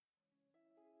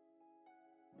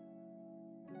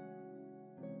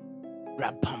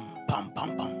Rap pum pum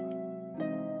pum pum.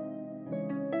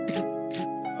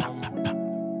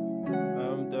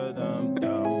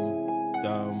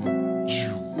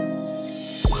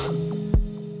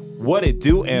 What it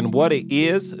do and what it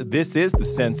is, this is the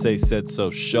Sensei Said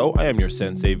So show. I am your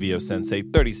Sensei, Vio Sensei,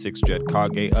 36 Dread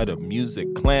Kage of the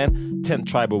Music Clan, 10th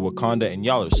Tribe of Wakanda, and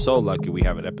y'all are so lucky we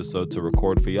have an episode to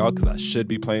record for y'all because I should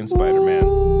be playing Spider-Man.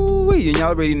 Ooh, and y'all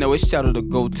already know it's Shadow the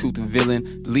Go-To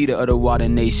villain, leader of the Water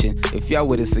Nation. If y'all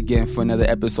with us again for another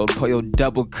episode, pour your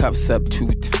double cups up 2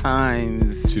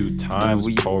 times. 2 times,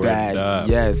 we pour back. it up.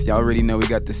 Yes, y'all already know we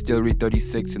got Distillery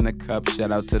 36 in the cup.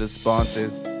 Shout out to the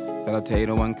sponsors. Shout out to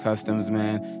 801 Customs,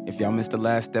 man. If y'all missed the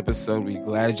last episode, we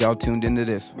glad y'all tuned into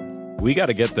this one. We got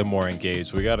to get them more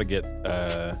engaged. We got to get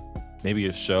maybe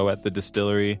a show at the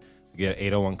distillery. Get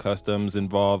 801 Customs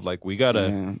involved. Like we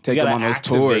gotta take them on those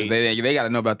tours. They gotta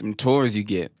know about them tours you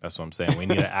get. That's what I'm saying. We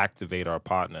need to activate our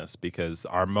partners because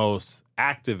our most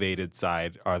activated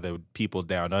side are the people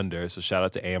down under. So shout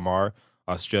out to AMR,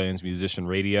 Australians Musician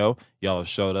Radio. Y'all have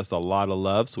showed us a lot of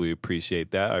love, so we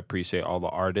appreciate that. I appreciate all the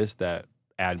artists that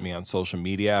add me on social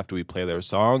media after we play their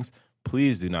songs.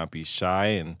 Please do not be shy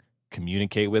and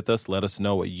communicate with us. Let us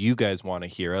know what you guys want to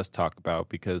hear us talk about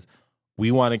because we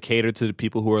want to cater to the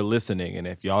people who are listening. And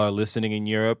if y'all are listening in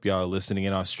Europe, y'all are listening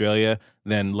in Australia,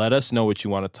 then let us know what you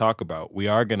want to talk about. We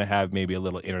are going to have maybe a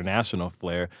little international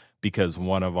flair because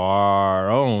one of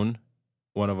our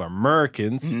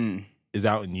Americans is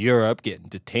out in Europe getting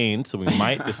detained. So we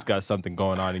might discuss something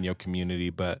going on in your community,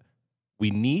 but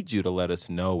we need you to let us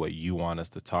know what you want us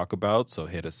to talk about. So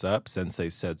hit us up,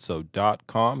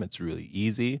 senseisaidso.com. It's really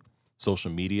easy. Social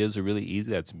medias are really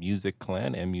easy. That's Music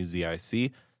Clan,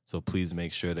 MUZIC. So please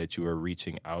make sure that you are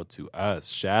reaching out to us.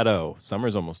 Shadow,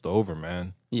 summer's almost over,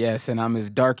 man. Yes, and I'm as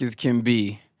dark as can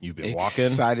be. You've been walking?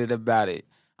 Excited about it.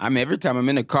 I mean, every time I'm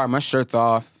in the car, my shirt's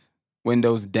off,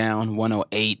 windows down,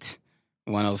 108,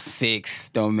 106,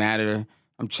 don't matter.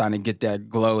 I'm trying to get that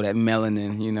glow, that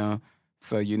melanin, you know.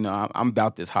 So, you know, I'm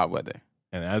about this hot weather.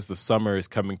 And as the summer is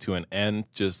coming to an end,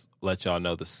 just let y'all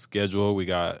know the schedule. We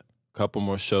got a couple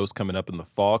more shows coming up in the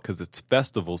fall because it's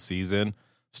festival season,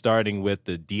 starting with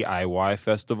the DIY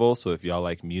Festival. So if y'all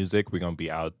like music, we're going to be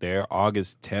out there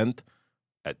August 10th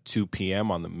at 2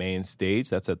 p.m. on the main stage.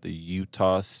 That's at the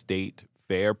Utah State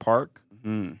Fair Park.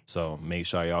 Mm-hmm. So make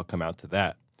sure y'all come out to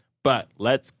that. But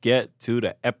let's get to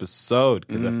the episode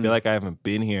because I feel like I haven't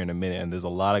been here in a minute and there's a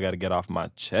lot I got to get off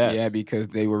my chest. Yeah, because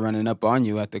they were running up on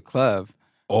you at the club.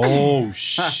 Oh,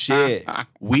 shit.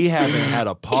 We haven't had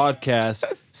a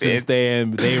podcast since they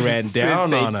ran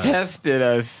down on us. They tested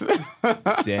us.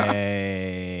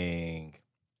 Dang.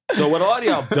 So what a lot of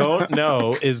y'all don't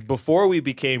know is before we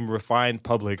became refined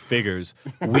public figures,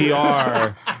 we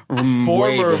are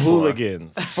former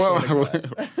hooligans.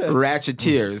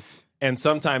 Ratcheteers. And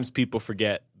sometimes people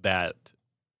forget that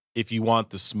if you want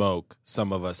the smoke,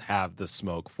 some of us have the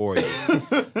smoke for you.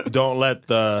 Don't let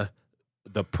the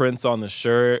prints on the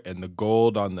shirt and the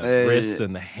gold on the wrists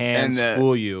and the hands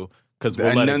fool you because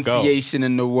we'll let it go. The enunciation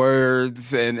in the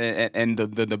words and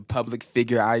the public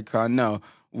figure icon. No.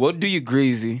 We'll do you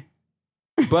greasy.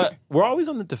 But we're always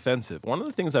on the defensive. One of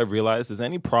the things I've realized is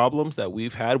any problems that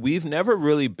we've had, we've never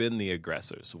really been the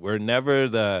aggressors. We're never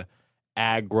the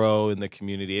aggro in the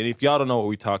community. And if y'all don't know what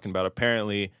we're talking about,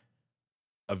 apparently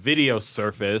a video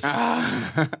surfaced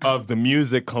of the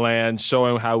Music Clan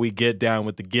showing how we get down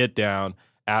with the get down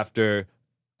after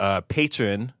a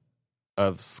patron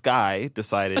of Sky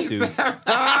decided to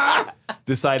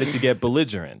get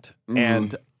belligerent.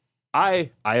 And I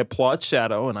applaud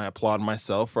Shadow and I applaud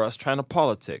myself for us trying to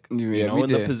politic. Yeah, in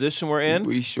the position we're in.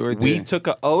 We sure did. We took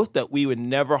an oath that we would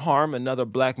never harm another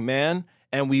black man.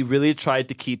 And we really tried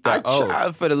to keep that oath. I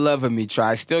tried for the love of me.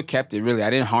 I still kept it, really. I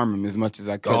didn't harm him as much as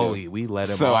I could. Oh, we let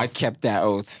him off. So I kept that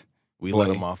oath. We let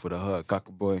him off with a hook. Fuck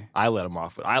a boy. I let him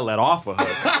off. I let off a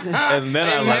hook. And then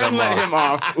I let him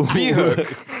off. B-hook.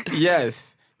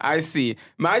 Yes, I see.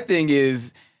 My thing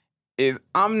is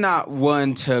I'm not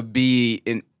one to be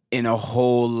in a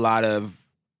whole lot of,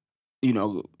 you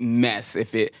know, mess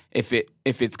if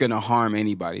it's gonna harm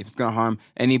anybody. If it's gonna harm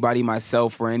anybody,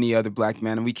 myself or any other black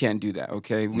man, and we can't do that.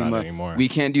 Okay, Not anymore. We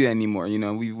can't do that anymore. You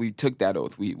know, we took that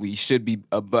oath. We should be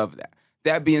above that.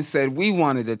 That being said, we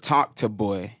wanted to talk to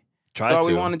Boy. All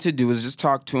we wanted to do was just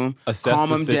talk to him,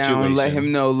 calm him down, let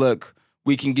him know, look,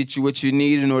 we can get you what you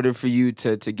need in order for you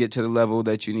to get to the level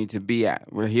that you need to be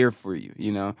at. We're here for you,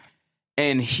 you know.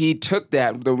 And he took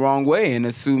that the wrong way and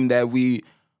assumed that we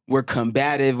were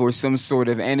combative or some sort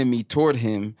of enemy toward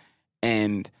him,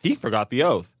 and he forgot the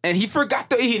oath. And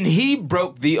he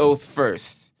broke the oath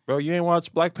first. bro. You ain't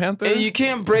watched Black Panther? And you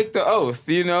can't break the oath.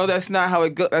 That's not how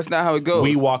it goes.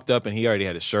 We walked up and he already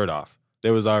had his shirt off.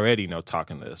 There was already no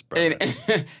talking to this, bro.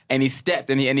 And he stepped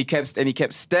and he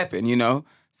kept stepping,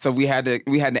 So we had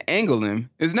to angle him.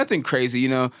 It's nothing crazy,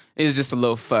 It was just a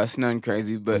little fuss, nothing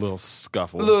crazy, but a little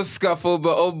scuffle.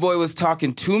 But old boy was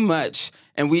talking too much,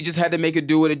 and we just had to make it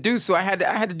do what it do. So I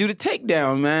had to do the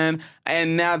takedown, man.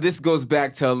 And now this goes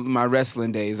back to my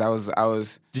wrestling days. I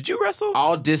was. Did you wrestle?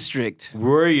 All district.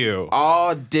 Were you?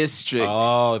 All district.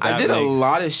 Oh, I did a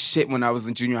lot of shit when I was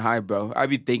in junior high, bro. I'd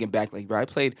be thinking back, like, bro,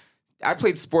 I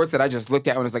played sports that I just looked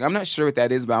at and was like, I'm not sure what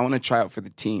that is, but I want to try out for the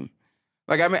team.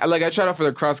 I tried out for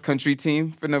the cross country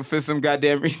team for some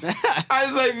goddamn reason. I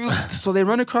was like, so they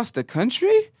run across the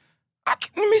country?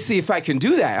 Let me see if I can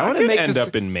do that. I want to end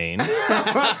up in Maine.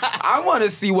 I want to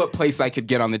see what place I could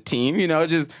get on the team.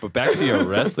 But back to your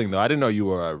wrestling though, I didn't know you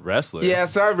were a wrestler. Yeah,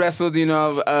 so I wrestled.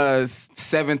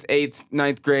 7th, 8th,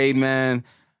 9th grade, man.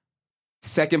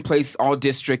 Second place, all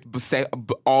district,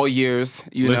 all years.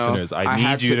 Listeners, I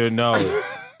need you to know.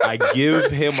 I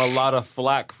give him a lot of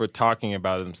flack for talking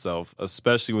about himself,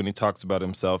 especially when he talks about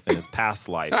himself in his past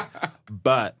life.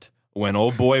 But when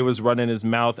old boy was running his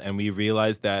mouth and we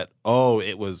realized that,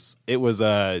 it was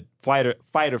a fight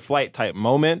or flight type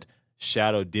moment,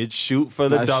 Shadow did shoot for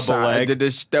the double leg. I did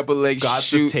this double leg got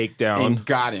shoot. Got the takedown. And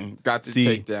got him. Got the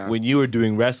takedown. When you were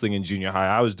doing wrestling in junior high,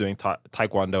 I was doing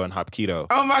taekwondo and hapkido.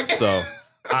 Oh, my God. So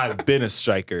I've been a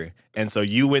striker. And so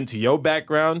you went to your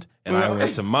background, and I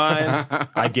went to mine.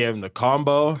 I gave him the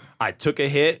combo. I took a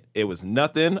hit. It was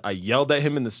nothing. I yelled at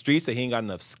him in the streets that he ain't got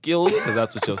enough skills because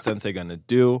that's what your sensei gonna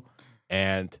do.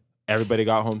 And everybody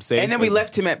got home safe. And then we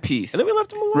left him at peace. And then we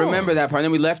left him alone. Remember that part. And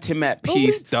then we left him at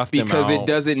peace because it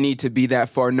doesn't need to be that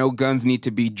far. No guns need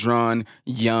to be drawn.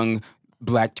 Young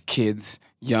black kids,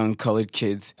 young colored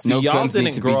kids. See, no y'all guns didn't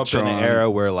need to grow be up drawn. in an era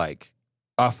where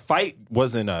a fight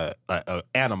wasn't a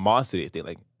animosity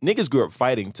thing. Niggas grew up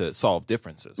fighting to solve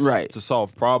differences. Right. To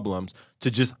solve problems. To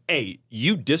just, hey,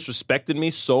 you disrespected me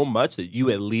so much that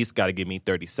you at least got to give me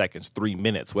 30 seconds, 3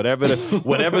 minutes. Whatever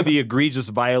the egregious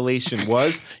violation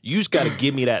was, you just got to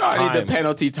give me that time. I need the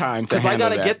penalty time because I got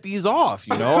to get these off,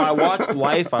 I watched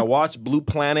Life. I watched Blue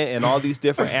Planet and all these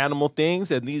different animal things,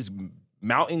 and these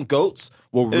mountain goats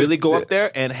will really go up there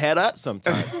and head up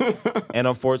sometimes. And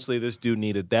unfortunately, this dude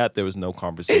needed that. There was no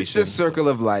conversation. It's the circle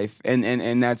of life, and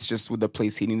that's just the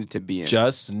place he needed to be in.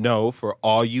 Just know, for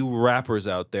all you rappers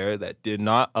out there that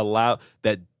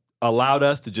allowed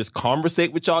us to just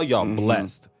conversate with y'all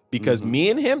blessed. Because me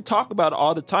and him talk about it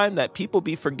all the time that people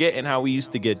be forgetting how we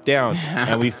used to get down.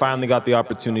 And we finally got the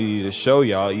opportunity to show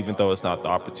y'all, even though it's not the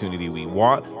opportunity we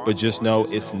want. But just know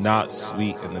it's not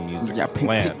sweet in the music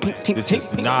plan. This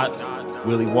is not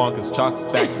Willy Wonka's Chocolate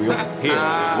Factory over here.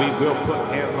 We will put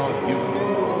hands on you.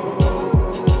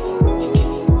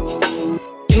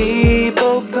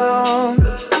 People come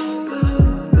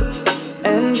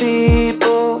and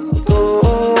people go.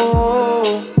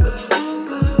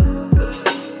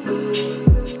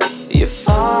 You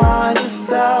find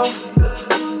yourself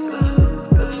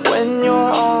when you're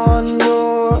on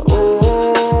your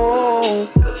own.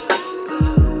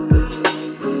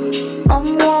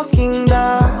 I'm walking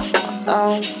down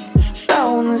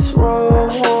this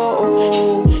road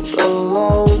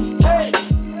alone.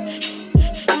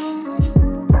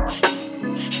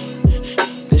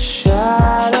 The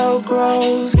shadow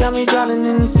grows, got me drowning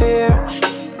in fear.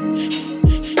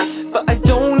 But I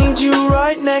don't need you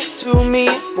right next to me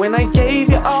when I gave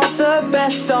you all the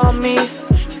best on me.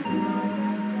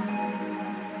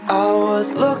 I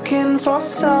was looking for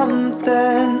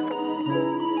something,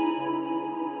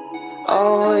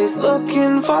 always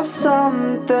looking for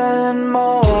something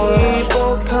more.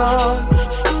 People come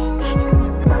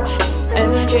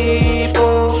and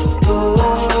people go.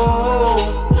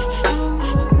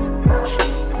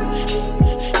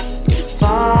 You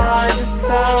find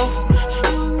yourself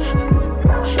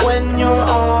when you're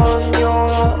on your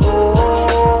own.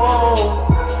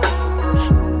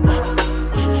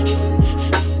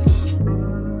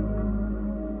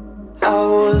 I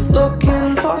was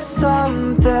looking for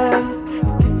something,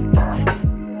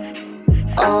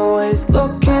 always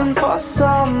looking for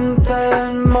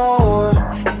something more.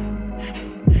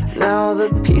 Now the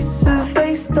pieces,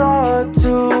 they start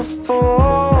to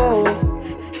fall,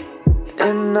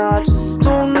 and I just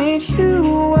don't need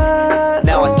you at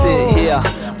Now all. I sit here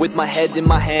with my head in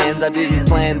my hands, I didn't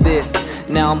plan this.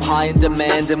 Now I'm high in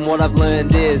demand, and what I've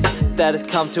learned is that it's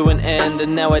come to an end,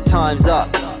 and now our time's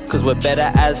up, cause we're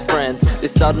better as friends.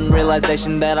 This sudden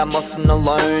realization that I'm lost and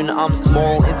alone. I'm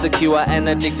small, insecure, and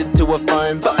addicted to a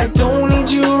phone. But I don't need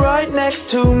you right next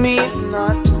to me, and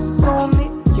I just don't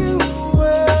need you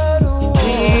at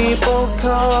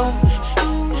come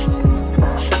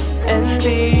and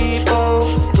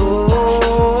people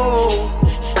go.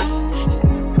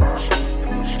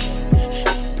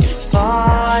 You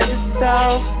find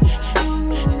yourself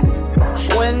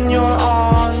when you're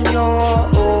on your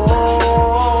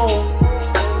own,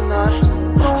 and I just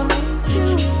don't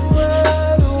need you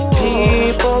at all.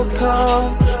 People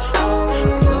come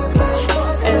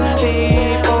and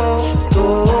people go.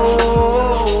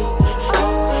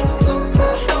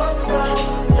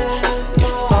 You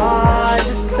find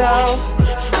yourself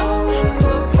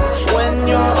when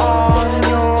you're on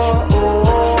your own.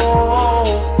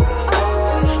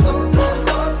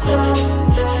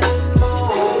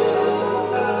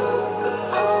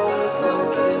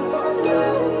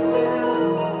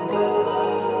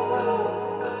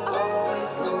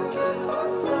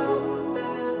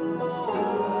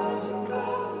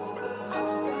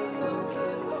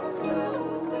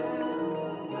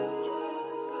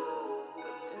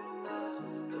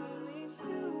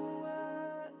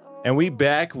 And we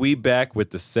back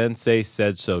with the Sensei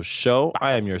Said So show.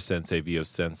 I am your Sensei Vio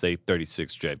Sensei,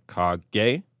 36 Dread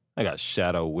Kage. I got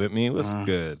Shadow with me. What's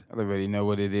good? I already know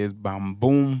what it is. Bam,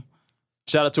 boom.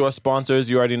 Shout out to our sponsors.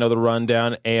 You already know the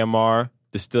rundown. AMR,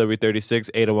 Distillery 36,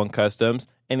 801 Customs.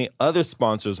 Any other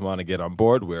sponsors want to get on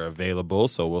board, we're available.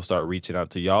 So we'll start reaching out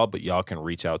to y'all, but y'all can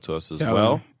reach out to us as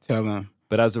well. Tell them.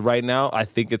 But as of right now, I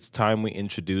think it's time we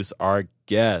introduce our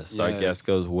guest. Yes. Our guest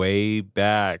goes way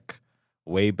back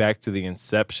to the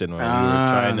inception when we were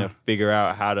trying to figure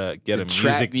out how to get a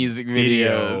music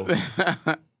video.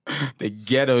 The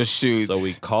ghetto shoots. So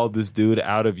we called this dude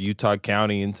out of Utah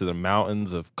County into the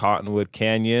mountains of Cottonwood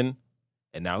Canyon,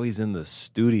 and now he's in the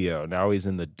studio. Now he's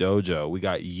in the dojo. We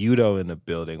got Yuto in the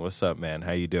building. What's up, man?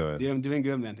 How you doing? Dude, I'm doing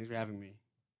good, man. Thanks for having me.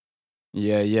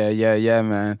 Yeah,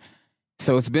 man.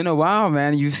 So it's been a while,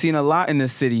 man. You've seen a lot in the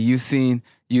city. You've seen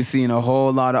a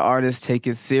whole lot of artists take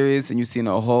it serious, and you've seen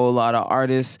a whole lot of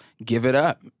artists give it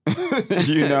up,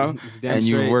 you know? And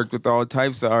you worked with all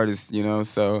types of artists, you know?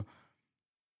 So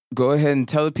go ahead and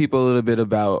tell the people a little bit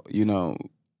about, you know,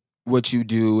 what you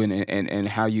do and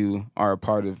how you are a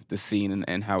part of the scene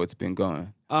and how it's been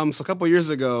going. So a couple of years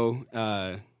ago,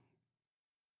 I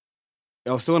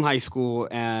was still in high school,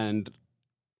 and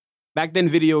back then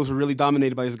videos were really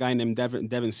dominated by this guy named Devin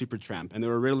Supertramp, and they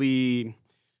were really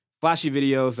flashy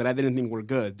videos that I didn't think were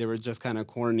good. They were just kind of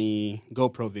corny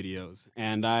GoPro videos.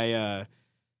 And I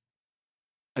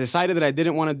decided that I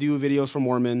didn't want to do videos for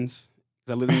Mormons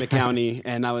because I live in the county,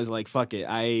 and I was like, fuck it,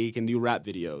 I can do rap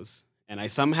videos. And I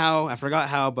forgot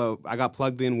how, but I got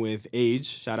plugged in with Age,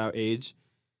 shout out Age.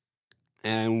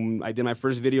 And I did my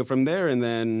first video from there, and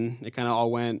then it kind of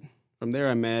all went from there.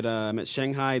 I met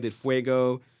Shanghai, did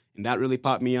Fuego, and that really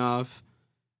popped me off.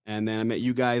 And then I met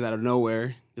you guys out of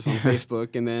nowhere, just on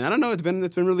Facebook. And then I don't know, it's been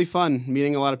really fun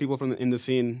meeting a lot of people in the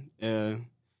scene. I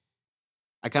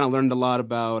kind of learned a lot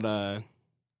about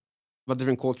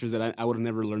different cultures that I would have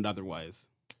never learned otherwise.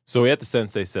 So we at the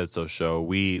Sensei Said So show,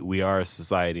 we are a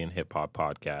society and hip hop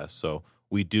podcast. So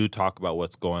we do talk about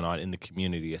what's going on in the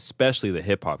community, especially the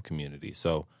hip hop community.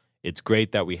 So it's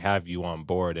great that we have you on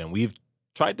board, and we've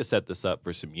tried to set this up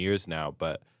for some years now,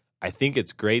 but I think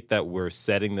it's great that we're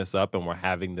setting this up and we're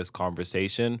having this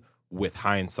conversation with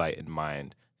hindsight in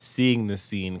mind, seeing the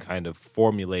scene kind of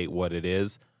formulate what it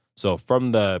is. So from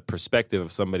the perspective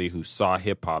of somebody who saw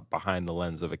hip hop behind the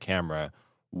lens of a camera,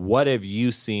 what have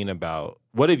you seen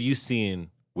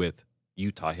with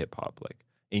Utah hip hop? Like,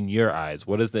 in your eyes,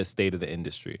 what is the state of the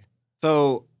industry?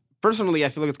 So personally, I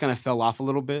feel like it's kind of fell off a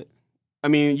little bit. I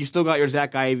mean, you still got your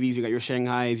Zach Ivies, you got your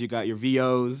Shanghais, you got your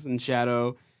VOs and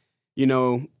Shadow, you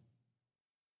know,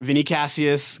 Vinny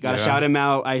Cassius, gotta shout him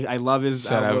out. I love his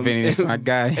shout album. Out Vinny, that's my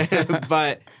guy.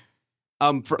 But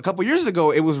for a couple years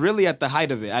ago, it was really at the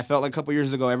height of it. I felt like a couple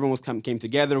years ago, everyone came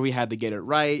together. We had to get it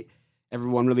right.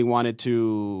 Everyone really wanted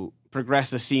to progress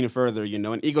the scene further, you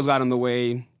know. And egos got in the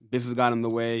way, business got in the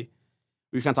way.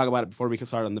 We can talk about it before we can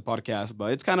start on the podcast,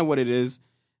 but it's kind of what it is.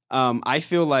 I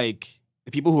feel like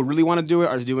the people who really want to do it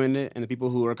are doing it, and the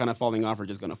people who are kind of falling off are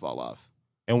just going to fall off.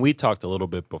 And we talked a little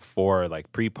bit before,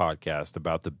 like pre-podcast,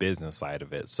 about the business side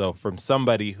of it. So from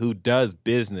somebody who does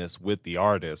business with the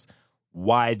artist,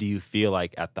 why do you feel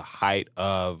like at the height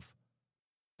of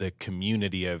the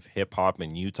community of hip-hop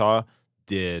in Utah,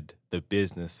 did the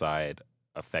business side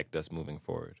affect us moving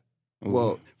forward?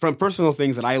 Well, from personal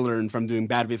things that I learned from doing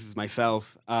bad business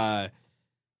myself, there's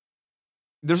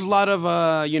a lot of,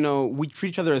 we treat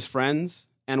each other as friends.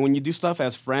 And when you do stuff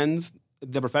as friends,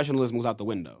 the professionalism goes out the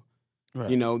window. Right.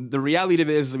 You know, the reality of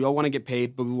it is we all want to get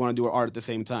paid, but we want to do our art at the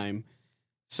same time.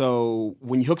 So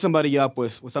when you hook somebody up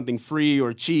with something free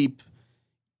or cheap,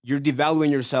 you're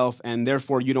devaluing yourself, and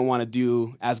therefore you don't want to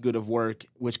do as good of work,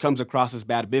 which comes across as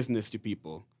bad business to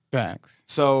people. Facts.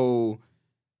 So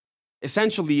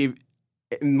essentially,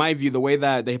 in my view, the way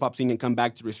that the hip-hop scene can come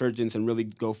back to resurgence and really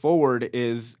go forward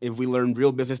is if we learn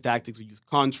real business tactics, we use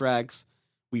contracts,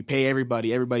 we pay everybody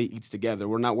eats together.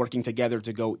 We're not working together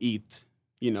to go eat.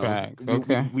 Facts.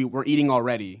 Okay. We're eating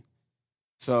already.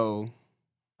 So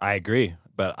I agree,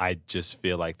 but I just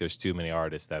feel like there's too many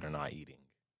artists that are not eating.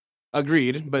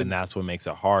 Agreed, but and that's what makes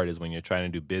it hard is when you're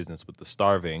trying to do business with the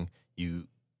starving, you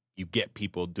get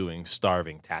people doing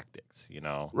starving tactics,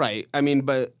 Right. I mean,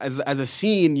 but as a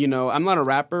scene, I'm not a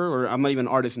rapper or I'm not even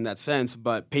an artist in that sense,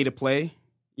 but pay to play,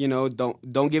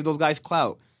 don't give those guys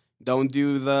clout. Don't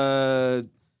do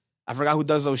I forgot who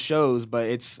does those shows, but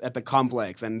it's at the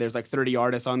Complex and there's like 30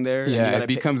 artists on there. Yeah, it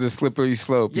becomes a slippery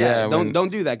slope. Yeah, don't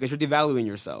do that because you're devaluing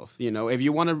yourself. If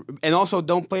you want to, and also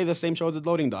don't play the same shows as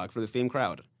Loading Dock for the same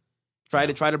crowd. Try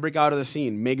to break out of the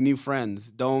scene, make new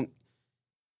friends.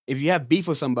 If you have beef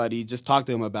with somebody, just talk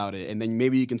to them about it, and then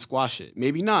maybe you can squash it.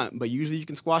 Maybe not, but usually you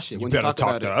can squash it. You better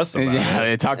talk to us about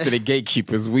it. Talk to the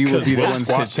gatekeepers. We will be the ones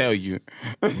to tell you.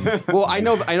 Well, I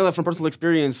know that from personal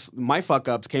experience, my fuck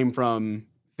ups came from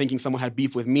thinking someone had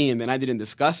beef with me, and then I didn't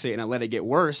discuss it, and I let it get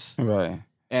worse. Right.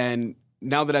 And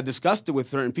now that I've discussed it with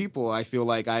certain people, I feel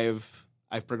like I've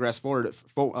progressed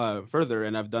further,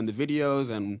 and I've done the videos,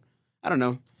 and I don't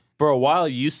know. For a while,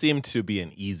 you seemed to be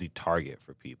an easy target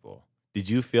for people. Did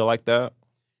you feel like that?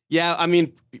 Yeah, I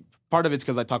mean, part of it's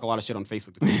because I talk a lot of shit on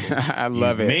Facebook to people. I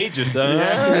love it. Made yourself.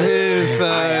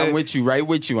 I'm with you, right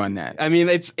with you on that. I mean,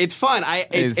 it's fun.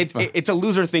 It's a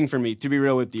loser thing for me, to be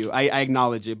real with you. I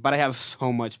acknowledge it, but I have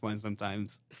so much fun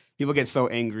sometimes. People get so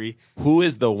angry. Who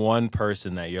is the one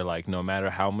person that you're like, no matter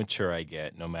how mature I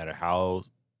get, no matter how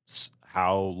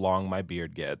long my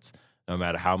beard gets, no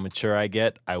matter how mature I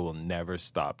get, I will never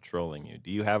stop trolling you.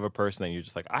 Do you have a person that you're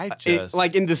just like,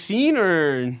 like in the scene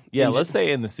or? Yeah, let's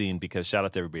say in the scene because shout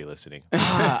out to everybody listening. Dude,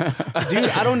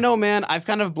 I don't know, man. I've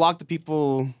kind of blocked the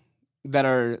people that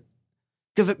are,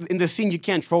 because in the scene you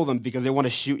can't troll them because they want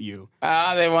to shoot you.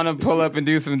 They want to pull up and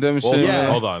do some dumb shit. Yeah.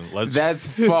 Hold on. That's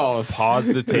false. Pause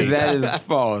the tape. That is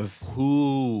false.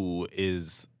 Who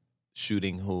is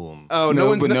shooting whom? Oh,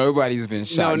 nobody's been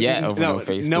shot yet over no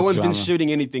Facebook. No one's drama. been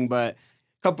shooting anything, but a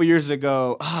couple years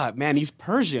ago, man, he's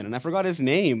Persian, and I forgot his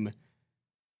name.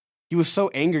 He was so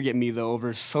angry at me, though,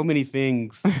 over so many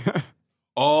things. The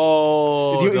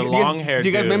long-haired Do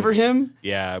you guys remember him?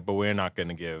 Yeah, but we're not going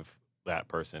to give that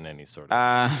person any sort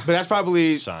of but that's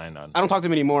probably shine on. I don't talk to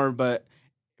him anymore, but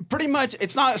pretty much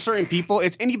it's not certain people.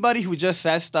 It's anybody who just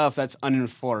says stuff that's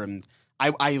uninformed.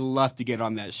 I love to get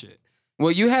on that shit.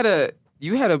 Well, you had a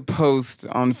post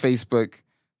on Facebook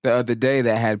the other day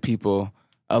that had people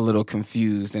a little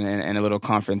confused and a little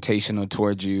confrontational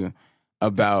towards you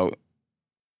about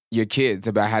your kids,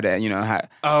 about how to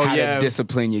to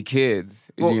discipline your kids.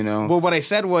 Well, Well, what I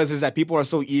said is that people are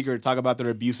so eager to talk about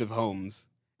their abusive homes,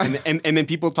 and then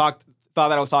people thought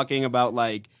that I was talking about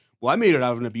like, well, I made it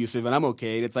out of an abusive and I'm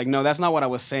okay. It's like, no, that's not what I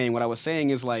was saying. What I was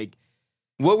saying is like,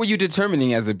 what were you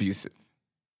determining as abusive?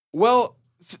 Well.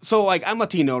 So, like, I'm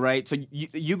Latino, right? So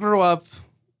you grew up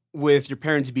with your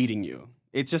parents beating you.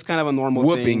 It's just kind of a normal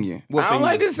whooping thing. You. I don't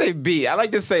like to say beat. I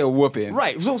like to say a whooping.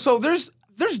 Right. So there's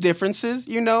differences,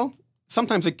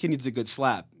 Sometimes a kid needs a good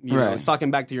slap. You know, he's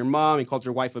talking back to your mom. He called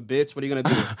your wife a bitch. What are you going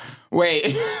to do?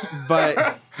 Wait.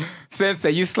 But Sensei,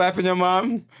 you slapping your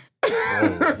mom?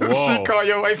 Whoa. She called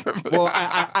your wife a bitch. Well,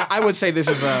 I would say this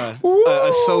is a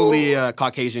solely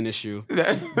Caucasian issue.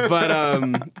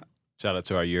 But... Shout out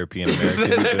to our European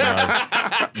Americans and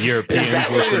our Europeans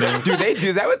listening. Do they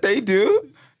do that? What they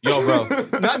do? Yo,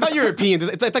 bro. Not Europeans.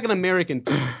 It's like an American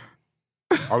thing.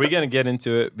 Are we going to get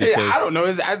into it? Because I don't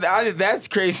know. That's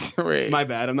crazy. My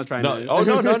bad. I'm not trying to. Oh,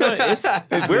 no.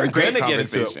 We're going to get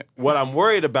into it. What I'm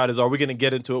worried about is, are we going to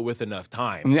get into it with enough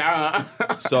time? Yeah.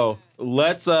 So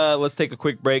let's take a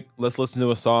quick break. Let's listen to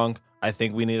a song. I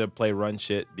think we need to play Run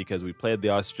Shit because we played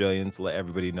the Australians to let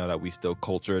everybody know that we still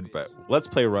cultured. But let's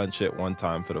play Run Shit one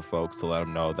time for the folks to let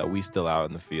them know that we still out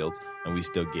in the fields and we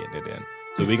still getting it in.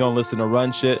 So we're going to listen to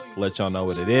Run Shit, let y'all know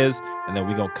what it is, and then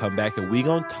we're going to come back and we're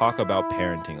going to talk about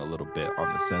parenting a little bit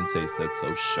on the Sensei Said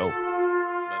So show. Let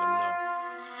them know.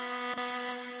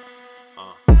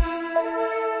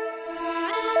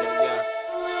 Yeah.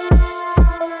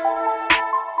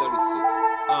 36.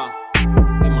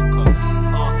 In my cup.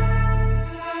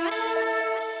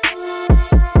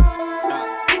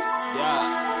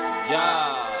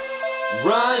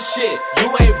 Run shit, you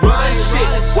ain't run shit.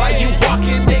 Why you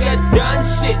walking, nigga? Done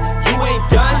shit. You ain't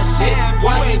done shit.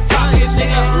 Why you talking,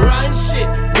 nigga? Run shit.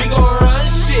 We gon' run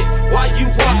shit. shit. Why you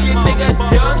walking, nigga?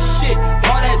 Dumb shit.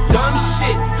 All that dumb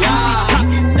shit. You be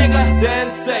talking, nigga.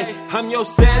 Sensei, I'm your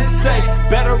sensei.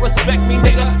 Better respect me,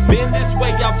 nigga. Been this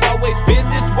way, I've always been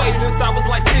this way since I was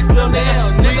like 6, little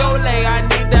nigga. Free-ole, I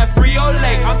need that free-ole.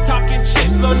 I'm talking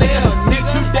chips, little nigga. See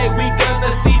today, we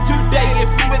gonna see today if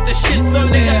you with the shits, little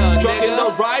nigga. Drunk in the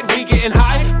ride, we getting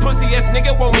high. Pussy ass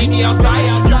nigga won't meet me outside.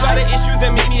 You got an issue,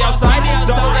 then meet me outside.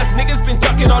 Double ass niggas been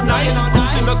ducking all night.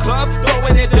 Who's in the club,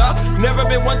 throwing it up. Never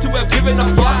been one to have given a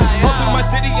fuck. All through my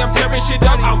city, I'm tearing shit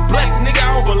up. I'm blessed, nigga,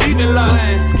 I don't believe in love.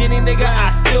 Skinny nigga,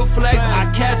 I still flex. I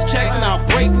cash checks and I'll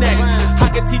break necks. I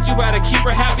can teach you how to keep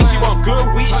her happy. She want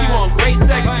good weed, she want great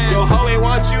sex. Your hoe ain't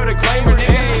want you to claim her,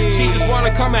 nigga. She just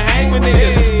wanna come and hang with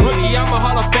niggas. Rookie, I'm a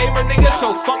Hall of Famer, nigga.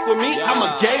 So fuck with me, I'm a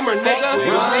gamer, nigga.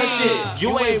 Run shit,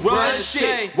 you ain't run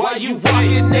shit. Why you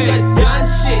walking, nigga? Done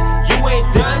shit, you ain't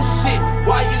done shit.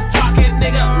 Why you talking,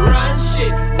 nigga? Run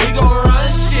shit, we gon' run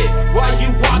shit. Why you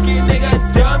walking, nigga?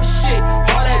 Dumb shit,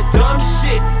 all that dumb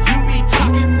shit. You be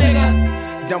talking, nigga.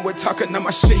 Done with talking on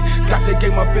my shit. Got the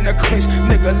game up in the clinch.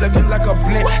 Nigga looking like a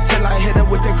blimp. Till I hit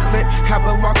him with the clip. Have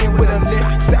her walking with a lip.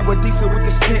 Sat with decent with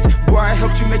the stench. Boy, I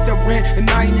helped you make the rent. And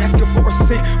I ain't asking for a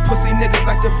cent. Pussy niggas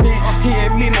like the vent. He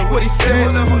ain't meaning what he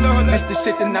said. Hold on. That's the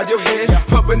shit that nod your head.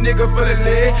 Pump a nigga for the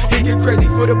lead. He get crazy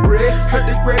for the bread.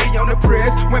 Spent the gravy on the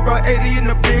press. Went about 80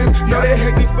 in the bins. Know they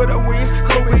hate me for the wins.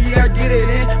 Kobe, yeah, I get it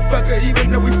in. Fuck her,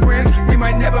 even though we friends. We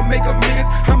might never make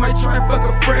amends. I might try and fuck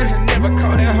a friend. And never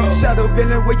call that hoe. Shadow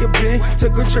villain, where you been?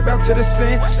 Took a trip out to the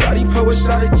sin. Shotty poet,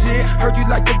 shot a gin. Heard you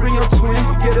like to bring your twin.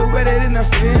 Get her wetter than a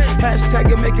fin.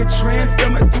 Hashtag and make a trend.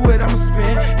 I'ma do it, I'ma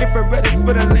spin. Infrared is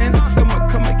for the land. Someone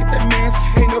come and get that man.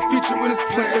 Ain't no future when it's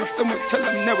planned. Someone tell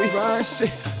them that we run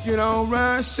shit. You don't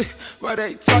run shit. Why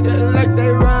they talking like they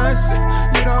run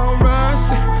shit? You don't run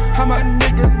shit. How my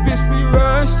niggas, bitch, we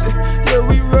run shit. Yeah,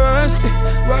 we run shit.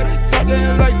 Why they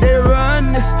talking like they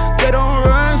run this? They don't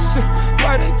run shit.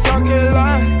 Why they talking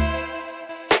like...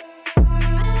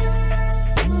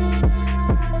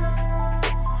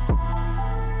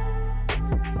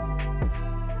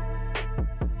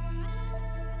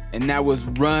 And that was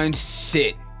Run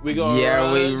Shit. We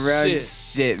run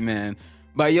shit, man.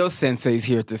 By your senseis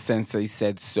here at the Sensei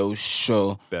Said So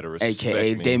show. Better respect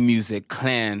AKA me. Their Music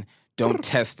Clan. Don't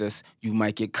test us. You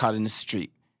might get caught in the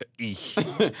street.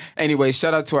 Anyway,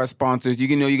 shout out to our sponsors.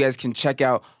 You guys can check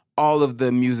out all of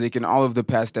the music and all of the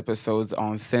past episodes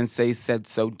on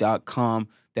senseisaidso.com.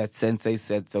 That's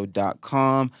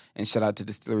senseisaidso.com. And shout out to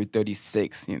Distillery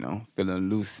 36, feeling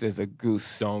loose as a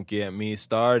goose. Don't get me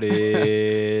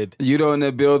started. Yudo in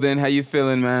the building. How you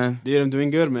feeling, man? Dude, I'm doing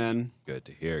good, man. Good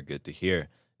to hear.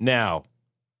 Now,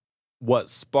 what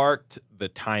sparked the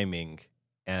timing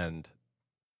and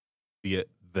the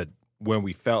when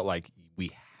we felt like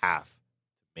we have to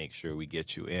make sure we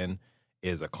get you in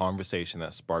is a conversation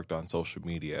that sparked on social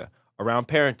media around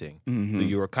parenting. Mm-hmm. So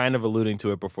you were kind of alluding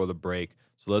to it before the break.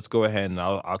 So let's go ahead and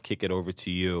I'll kick it over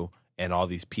to you and all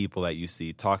these people that you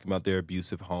see talking about their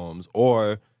abusive homes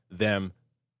or them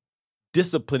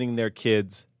disciplining their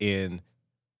kids in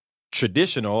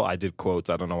traditional, I did quotes.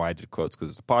 I don't know why I did quotes because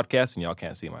it's a podcast and y'all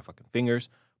can't see my fucking fingers,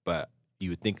 but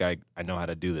you would think I know how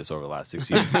to do this over the last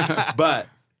 6 years. But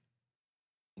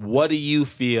what do you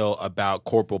feel about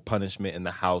corporal punishment in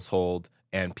the household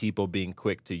and people being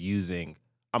quick to using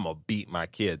I'm going to beat my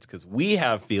kids? Because we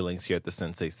have feelings here at the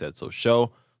Sensei Said So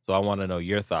show. So I want to know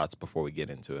your thoughts before we get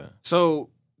into it. So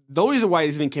the reason why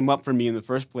this even came up for me in the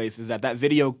first place is that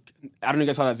video, I don't know if you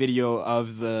guys saw that video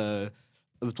of the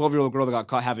 12-year-old girl that got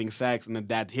caught having sex and the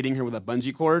dad hitting her with a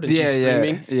bungee cord and she's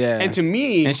screaming. Yeah. And to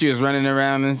me... And she was running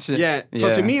around and shit. Yeah.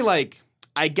 So to me,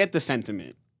 I get the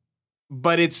sentiment.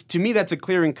 But to me, that's a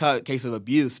clear and cut case of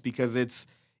abuse because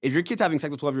if your kid's having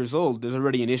sex at 12 years old, there's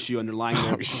already an issue underlying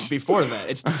there before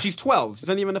that. She's 12. She's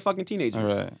not even a fucking teenager.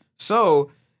 All right.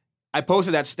 So I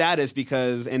posted that status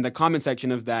because in the comment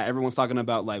section of that, everyone's talking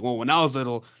about when I was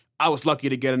little, I was lucky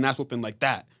to get an ass whooping like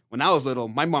that. When I was little,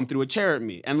 my mom threw a chair at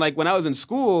me. And when I was in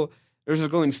school, there was this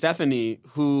girl named Stephanie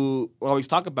who always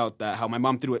talk about that, how my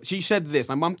mom threw it. She said this,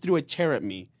 my mom threw a chair at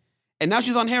me. And now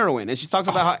she's on heroin. And she talks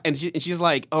about how, and she's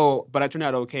like, oh, but I turned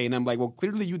out okay. And I'm like, well,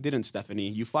 clearly you didn't, Stephanie.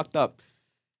 You fucked up.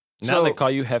 Now they call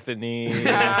you Heffany.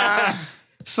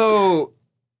 So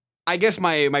I guess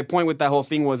my point with that whole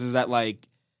thing is that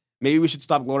maybe we should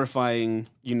stop glorifying,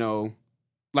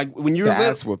 when you were little,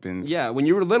 ass whoopings. Yeah, when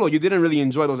you were little, you didn't really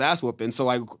enjoy those ass whoopings. So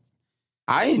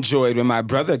I enjoyed when my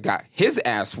brother got his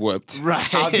ass whooped.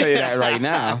 Right. I'll tell you that right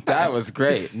now. That was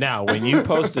great. Now, when you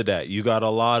posted that, you got a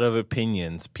lot of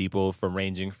opinions, people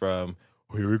ranging from,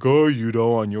 here we go,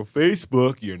 on your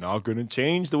Facebook. You're not going to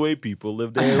change the way people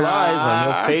live their lives on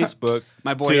your Facebook.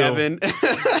 My boy Evan.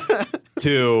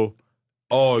 You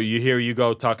here you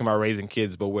go talking about raising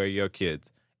kids, but where are your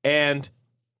kids? And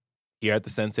here at the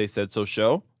Sensei Said So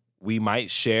show, we might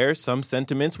share some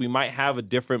sentiments. We might have a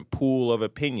different pool of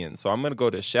opinions. So I'm going to go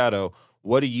to Shadow.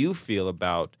 What do you feel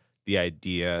about the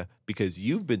idea? Because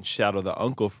you've been Shadow the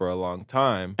uncle for a long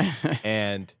time,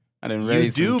 and you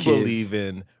do believe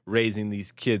in raising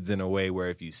these kids in a way where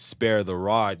if you spare the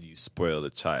rod, you spoil the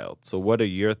child. So what are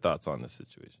your thoughts on this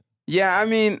situation? Yeah, I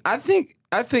mean, I think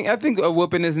a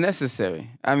whooping is necessary.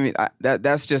 I mean,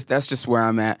 that's just where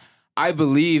I'm at. I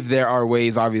believe there are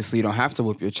ways. Obviously, you don't have to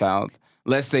whoop your child.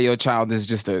 Let's say your child is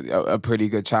just a pretty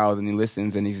good child and he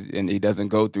listens and he doesn't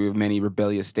go through many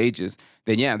rebellious stages.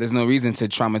 Then yeah, there's no reason to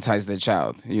traumatize the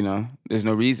child. You know, there's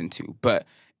no reason to. But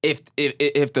if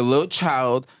the little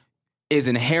child is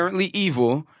inherently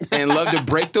evil and love to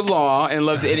break the law and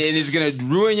is going to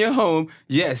ruin your home,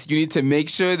 yes, you need to make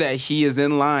sure that he is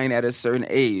in line at a certain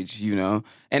age, you know.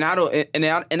 And I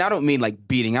don't mean like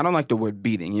beating. I don't like the word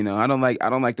beating, you know. I don't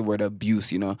like the word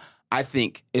abuse, you know. I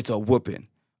think it's a whooping,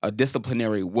 a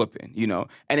disciplinary whooping, you know.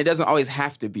 And it doesn't always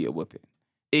have to be a whooping.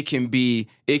 It can be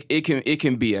a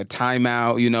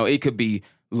timeout, you know. It could be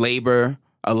labor.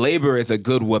 A labor is a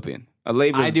good whooping. A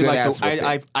labor is good ass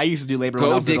whooping. I used to do labor.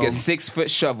 Go dig a 6-foot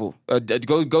shovel. Go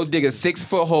dig a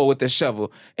 6-foot hole with a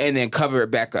shovel and then cover it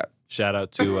back up. Shout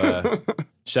out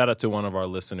to one of our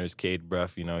listeners, Cade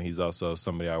Bruff. You know, he's also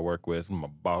somebody I work with, my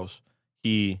boss.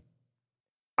 I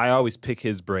always pick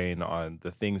his brain on the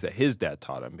things that his dad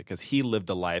taught him because he lived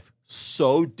a life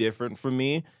so different from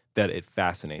me that it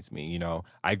fascinates me. You know,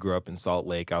 I grew up in Salt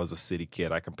Lake. I was a city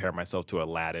kid. I compare myself to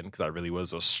Aladdin because I really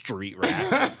was a street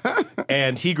rat.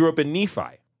 And he grew up in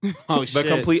Nephi. Oh, shit. The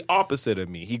complete opposite of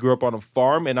me. He grew up on a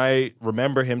farm, and I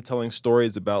remember him telling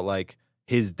stories about, like,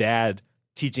 his dad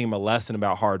teaching him a lesson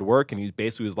about hard work, and he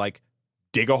basically was like,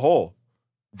 dig a hole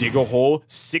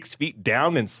 6 feet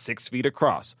down and 6 feet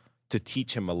across to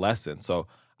teach him a lesson. So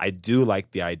I do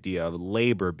like the idea of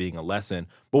labor being a lesson.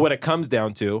 But what it comes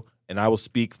down to, and I will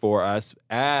speak for us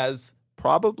as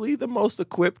probably the most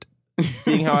equipped,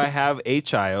 seeing how I have a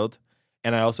child,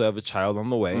 and I also have a child on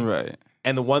the way. Right.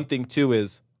 And the one thing, too,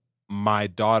 is my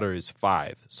daughter is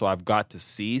 5, so I've got to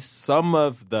see some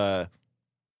of the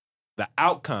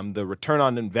outcome, the return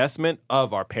on investment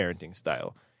of our parenting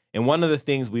style. And one of the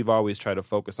things we've always tried to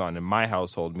focus on in my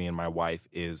household, me and my wife,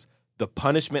 is the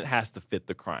punishment has to fit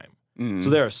the crime.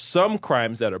 So there are some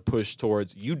crimes that are pushed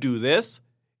towards, you do this,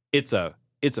 it's a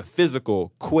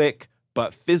physical, quick,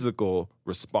 but physical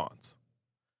response.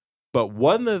 But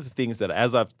one of the things that,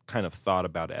 as I've kind of thought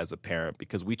about it as a parent,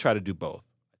 because we try to do both.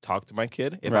 I talk to my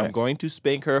kid. If I'm going to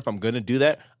spank her, if I'm going to do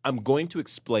that, I'm going to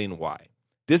explain why.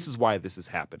 This is why this is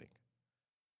happening.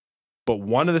 But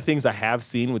one of the things I have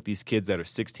seen with these kids that are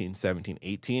 16, 17,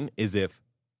 18 is if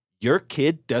your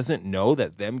kid doesn't know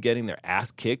that them getting their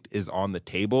ass kicked is on the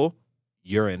table,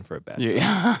 you're in for a bad day.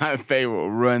 Yeah, they will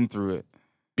run through it.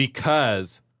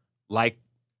 Because, like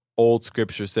old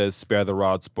scripture says, spare the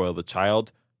rod, spoil the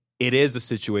child. It is a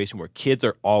situation where kids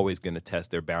are always going to test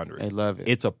their boundaries. I love it.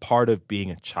 It's a part of being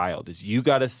a child. Is you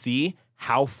got to see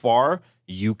how far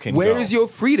you can Where go. is your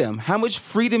freedom? How much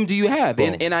freedom do you have?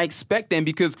 And I expect them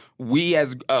because we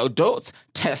as adults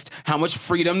test how much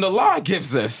freedom the law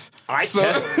gives us. I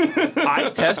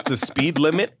test the speed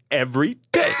limit every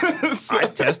day. I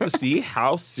test to see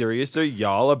how serious are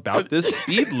y'all about this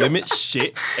speed limit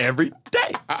shit every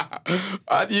day.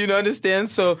 You understand?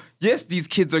 So yes, these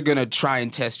kids are gonna try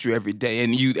and test you every day,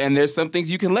 and there's some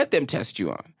things you can let them test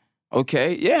you on.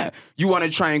 Okay, yeah. You want to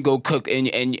try and go cook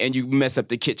and you mess up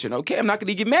the kitchen. Okay, I'm not going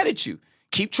to get mad at you.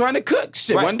 Keep trying to cook.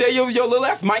 Shit, right. One day your little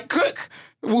ass might cook.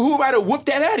 Who might have whooped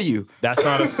that out of you? That's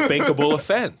not a spankable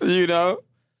offense. You know?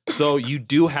 So you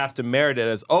do have to merit it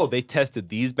as, oh, they tested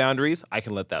these boundaries. I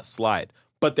can let that slide.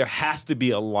 But there has to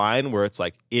be a line where it's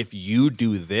like, if you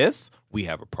do this, we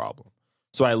have a problem.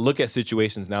 So I look at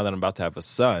situations now that I'm about to have a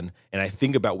son, and I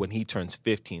think about when he turns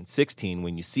 15, 16,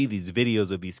 when you see these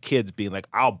videos of these kids being like,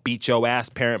 I'll beat your ass,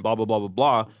 parent, blah, blah, blah, blah,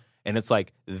 blah. And it's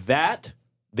like that,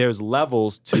 there's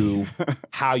levels to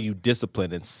how you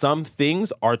discipline. And some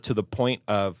things are to the point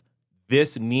of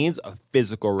this needs a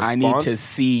physical response. I need to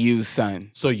see you, son.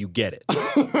 So you get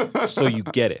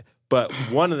it. But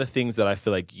one of the things that I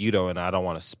feel like you don't, and I don't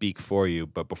want to speak for you,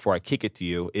 but before I kick it to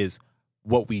you, is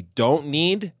what we don't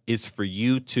need is for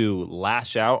you to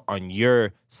lash out on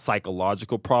your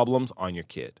psychological problems on your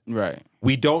kid. Right.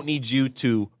 We don't need you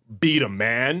to beat a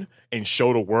man and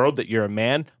show the world that you're a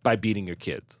man by beating your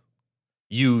kids.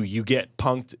 You get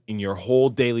punked in your whole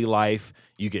daily life.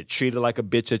 You get treated like a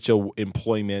bitch at your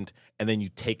employment, and then you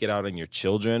take it out on your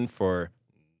children for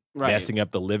messing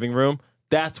up the living room.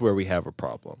 That's where we have a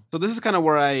problem. So this is kind of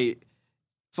where I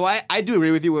do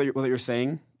agree with you with what you're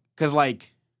saying, because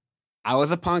like I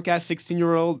was a punk ass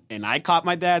 16-year-old and I caught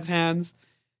my dad's hands,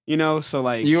 So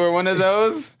like you were one of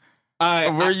those.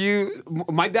 You?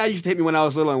 My dad used to hit me when I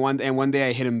was little, and one day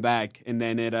I hit him back, and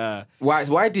then it.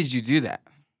 Why did you do that?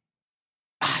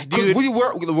 Dude,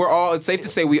 we're all. It's safe to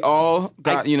say we all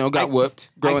got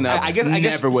whooped growing up. I guess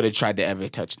never would have tried to ever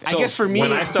touch that. I guess for me,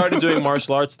 when I started doing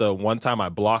martial arts, though, one time I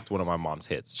blocked one of my mom's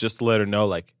hits just to let her know,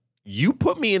 like, you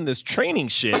put me in this training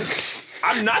shit.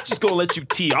 I'm not just going to let you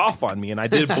tee off on me. And I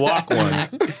did block one,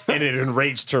 and it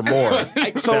enraged her more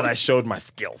that I showed my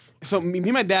skills. So me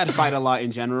and my dad fight a lot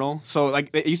in general. So like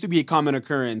it used to be a common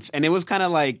occurrence, and it was kind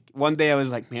of like one day I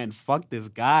was like, man, fuck this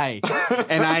guy,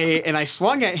 and I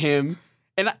swung at him.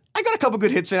 And I got a couple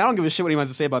good hits in. I don't give a shit what he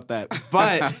wants to say about that.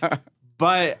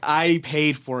 But I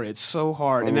paid for it so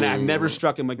hard. And then I never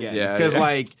struck him again. Because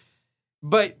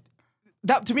but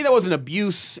that to me, that was an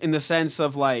abuse in the sense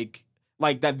of like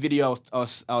that video I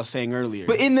was saying earlier.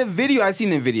 But in the video, I seen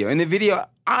the video. In the video,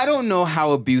 I don't know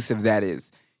how abusive that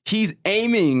is. He's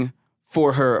aiming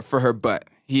for her butt.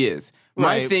 He is.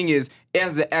 My thing is,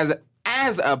 as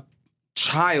a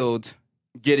child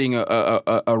getting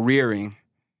a rearing,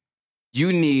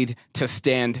 you need to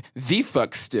stand the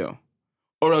fuck still,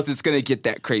 or else it's going to get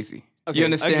that crazy. Okay, you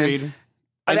understand? Agreed.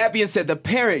 That being said, the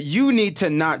parent, you need to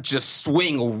not just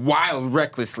swing wild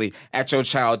recklessly at your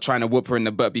child trying to whoop her in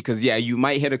the butt, because, you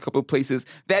might hit a couple places.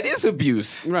 That is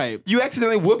abuse. Right. You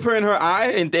accidentally whoop her in her eye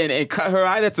and cut her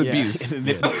eye, that's abuse.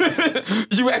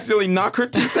 You accidentally knock her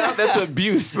teeth out, that's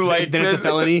abuse. Like, then it's a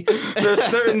felony. There's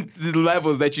certain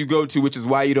levels that you go to, which is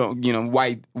why you don't,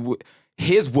 why...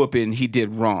 His whooping, he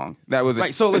did wrong. That was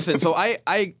right. So listen. So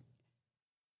I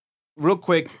real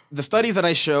quick, the studies that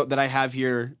I have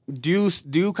here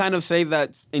do kind of say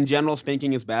that in general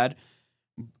spanking is bad,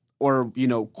 or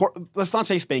let's not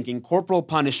say spanking, corporal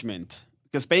punishment,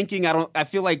 because spanking, I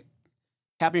feel like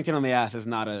tapping your kid on the ass is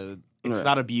not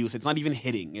not abuse. It's not even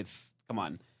hitting. It's come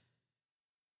on.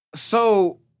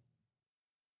 So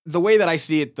the way that I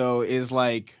see it though is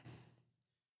like,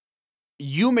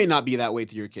 you may not be that way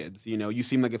to your kids. You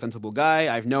seem like a sensible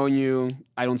guy. I've known you.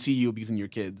 I don't see you abusing your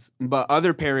kids. But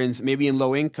other parents, maybe in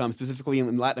low income, specifically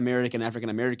in Latin American,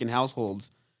 African American households,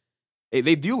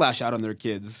 they do lash out on their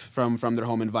kids from their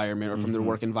home environment or from their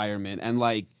work environment. And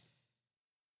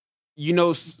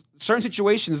certain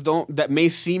situations that may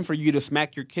seem for you to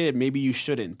smack your kid, maybe you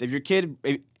shouldn't. If your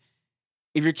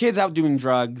kid's out doing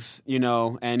drugs,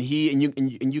 and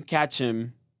you catch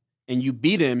him and you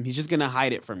beat him, he's just gonna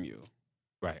hide it from you.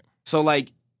 Right. So,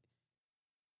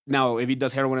 now, if he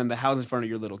does heroin in the house in front of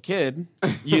your little kid,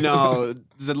 it's a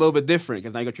little bit different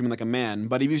because now you got to treat him like a man.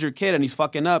 But if he's your kid and he's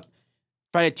fucking up,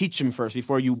 try to teach him first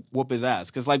before you whoop his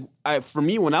ass. Because, for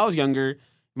me, when I was younger,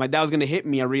 my dad was going to hit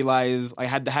me. I realized I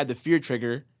had the fear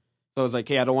trigger. So I was like,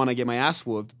 hey, I don't want to get my ass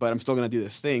whooped, but I'm still going to do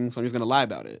this thing. So I'm just going to lie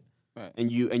about it. Right.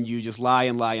 And you just lie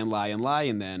and lie and lie and lie.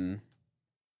 And then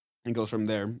it goes from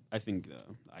there. I think the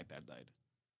iPad died.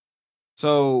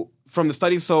 So from the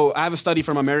studies, I have a study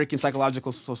from American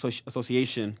Psychological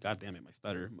Association. God damn it, my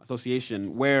stutter.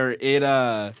 Association, where it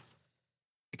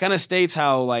kind of states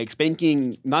how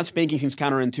not spanking seems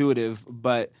counterintuitive,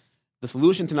 but the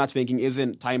solution to not spanking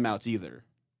isn't timeouts either,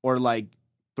 or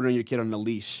putting your kid on a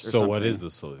leash. Or something. What is the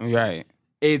solution? Right.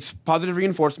 It's positive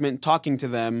reinforcement, talking to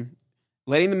them,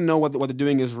 letting them know what they're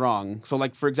doing is wrong. So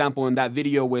for example, in that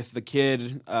video with the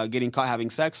kid getting caught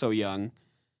having sex so young.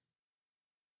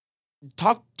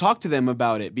 Talk to them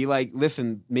about it. Be like,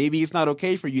 listen, maybe it's not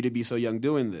okay for you to be so young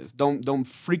doing this. Don't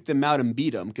freak them out and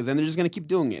beat them, because then they're just gonna keep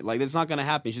doing it. It's not gonna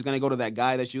happen. She's gonna go to that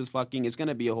guy that she was fucking. It's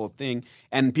gonna be a whole thing.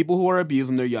 And people who are abused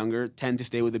when they're younger tend to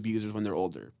stay with abusers when they're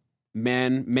older,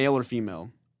 male or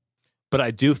female. But I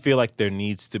do feel like there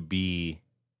needs to be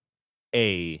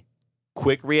a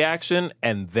quick reaction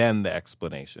and then the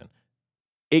explanation.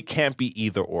 It can't be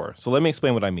either or. So let me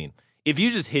explain what I mean. If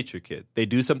you just hit your kid, they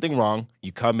do something wrong,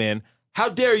 you come in, how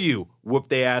dare you, whoop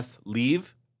their ass,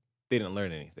 leave, they didn't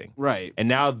learn anything. Right. And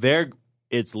now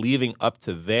it's leaving up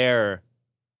to their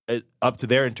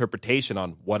interpretation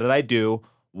on what did I do,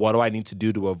 what do I need to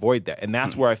do to avoid that? And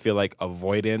that's where I feel like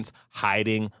avoidance,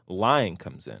 hiding, lying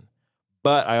comes in.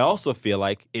 But I also feel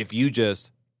like if you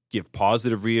just give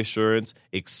positive reassurance,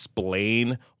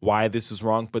 explain why this is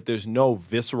wrong, but there's no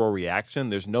visceral reaction.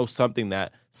 There's no something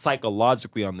that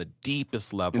psychologically on the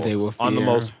deepest level, they will fear. On the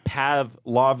most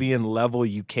Pavlovian level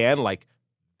you can,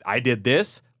 I did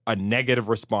this, a negative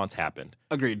response happened.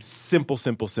 Agreed.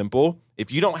 Simple.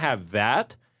 If you don't have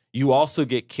that, you also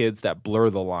get kids that blur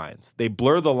the lines. They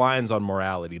blur the lines on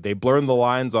morality. They blur the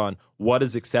lines on what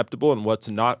is acceptable and what's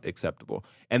not acceptable.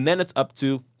 And then it's up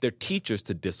to their teachers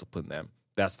to discipline them.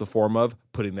 That's the form of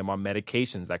putting them on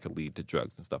medications that could lead to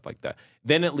drugs and stuff like that.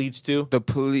 Then it leads to the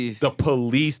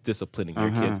police disciplining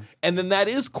your kids. And then that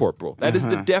is corporal. That is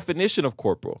the definition of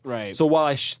corporal. Right. So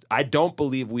while I don't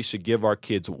believe we should give our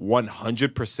kids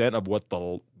 100% of what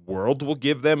the world will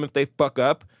give them if they fuck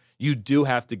up, you do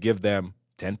have to give them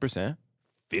 10%,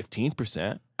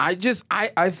 15%.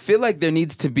 I feel like there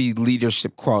needs to be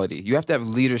leadership quality. You have to have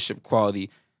leadership quality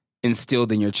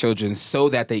instilled in your children so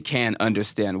that they can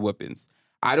understand whoopings.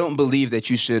 I don't believe that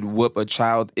you should whoop a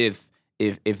child if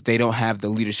they don't have the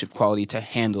leadership quality to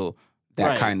handle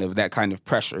that kind of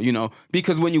pressure, you know?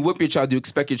 Because when you whoop your child, you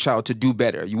expect your child to do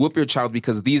better. You whoop your child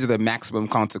because these are the maximum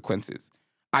consequences.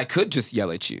 I could just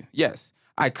yell at you. Yes.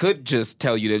 I could just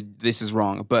tell you that this is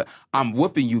wrong, but I'm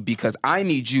whooping you because I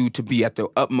need you to be at the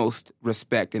utmost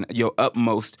respect and your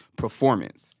utmost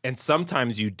performance. And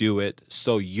sometimes you do it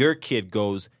so your kid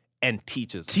goes and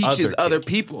teaches other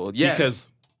people. Yes. Because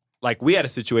like we had a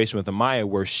situation with Amaya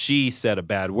where she said a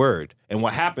bad word. And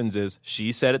what happens is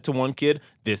she said it to one kid,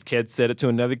 this kid said it to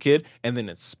another kid, and then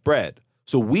it spread.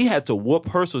 So we had to whoop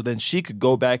her so then she could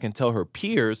go back and tell her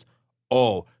peers,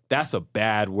 oh, that's a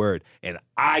bad word. And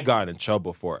I got in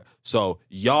trouble for it. So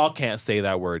y'all can't say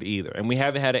that word either. And we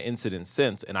haven't had an incident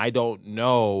since. And I don't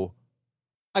know.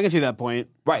 I can see that point.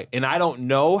 Right. And I don't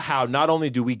know how not only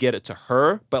do we get it to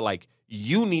her, but like,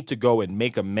 you need to go and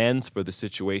make amends for the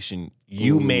situation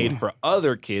you made for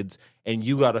other kids, and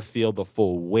you got to feel the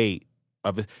full weight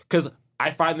of it. Because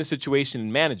I find the situation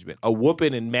in management, a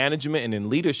whooping in management and in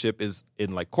leadership is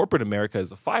in like corporate America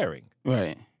is a firing.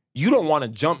 Right. You don't want to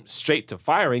jump straight to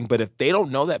firing, but if they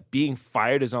don't know that being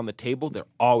fired is on the table, they're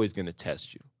always going to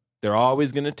test you. They're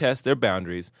always going to test their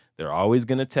boundaries. They're always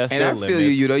going to test their limits. And I feel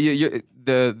you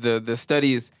know, the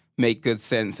studies make good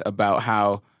sense about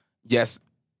how, yes,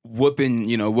 whooping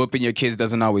your kids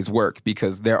doesn't always work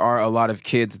because there are a lot of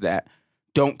kids that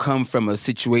don't come from a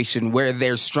situation where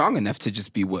they're strong enough to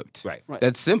just be whooped. Right.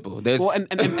 That's simple. And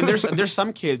there's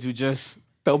some kids who just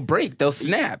they'll break, they'll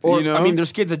snap. Or, you know? I mean,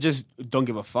 there's kids that just don't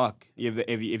give a fuck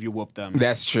if you whoop them.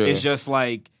 That's true. It's just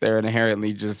like they're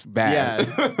inherently just bad.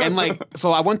 Yeah. And like,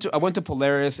 so I went to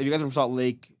Polaris. If you guys are from Salt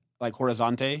Lake, like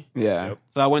Horizonte. Yeah. Yep.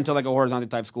 So I went to like a Horizonte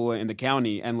type school in the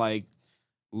county, and like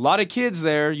a lot of kids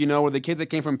there, you know, were the kids that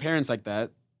came from parents like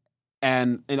that.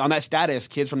 And on that status,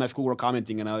 kids from that school were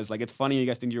commenting, and I was like, "It's funny you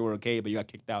guys think you were okay, but you got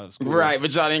kicked out of school." Right,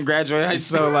 but y'all didn't graduate high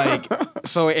school. So like,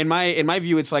 so in my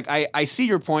view, it's like I see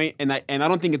your point, and I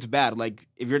don't think it's bad. Like,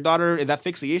 if your daughter, if that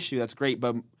fixes the issue, that's great.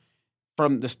 But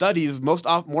from the studies,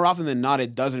 more often than not,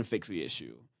 it doesn't fix the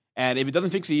issue. And if it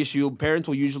doesn't fix the issue, parents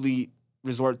will usually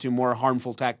resort to more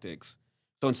harmful tactics.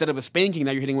 So instead of a spanking,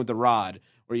 now you're hitting with the rod,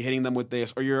 or you're hitting them with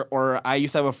this, or I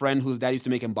used to have a friend whose dad used to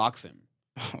make him box him.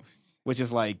 Which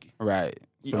is like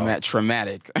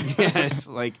traumatic. Yeah, it's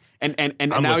like and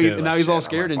now he's all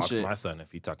scared and shit. My son,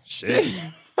 if he talking shit,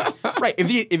 right? If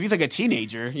he's like a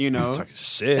teenager, you know, talking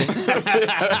shit, you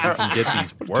can get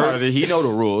these words. He know the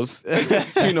rules.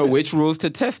 He know which rules to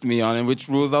test me on and which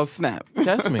rules I'll snap.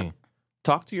 Test me.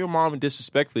 Talk to your mom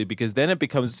disrespectfully, because then it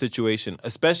becomes a situation,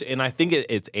 especially, and I think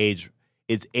it's age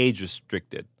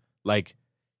restricted. Like,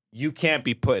 you can't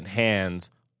be putting hands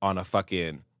on a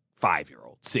fucking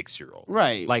 5-year-old, 6-year-old.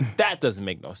 Right. Like, that doesn't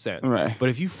make no sense. Right. But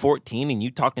if you're 14 and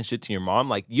you talking shit to your mom,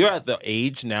 like, you're at the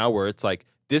age now where it's like,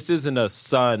 this isn't a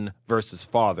son versus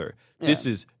father. Yeah. This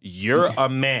is, you're a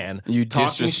man you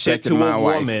talking shit to a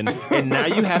woman, and now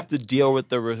you have to deal with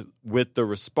the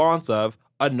response of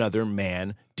another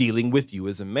man dealing with you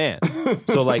as a man.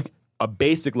 So, like, a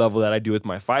basic level that I do with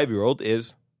my 5-year-old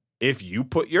is, if you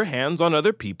put your hands on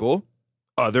other people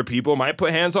might put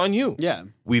hands on you. Yeah.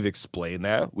 We've explained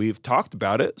that. We've talked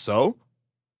about it. So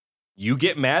you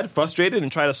get mad, frustrated,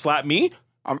 and try to slap me,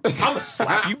 I'm going to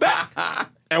slap you back.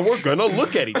 And we're going to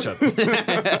look at each other.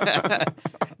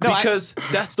 Because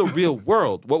that's the real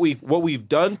world. What we've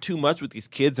done too much with these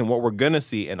kids, and what we're going to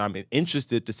see, and I'm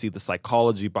interested to see the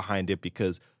psychology behind it,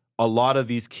 because a lot of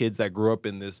these kids that grew up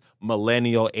in this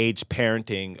millennial age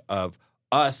parenting of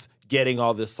us getting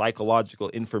all this psychological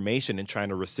information and trying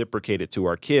to reciprocate it to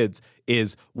our kids,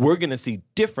 is we're going to see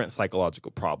different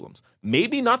psychological problems.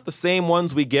 Maybe not the same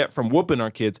ones we get from whooping our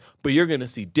kids, but you're going to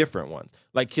see different ones.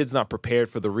 Like, kids not prepared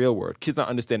for the real world, kids not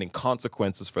understanding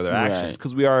consequences for their actions,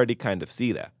 because we already kind of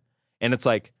see that. And it's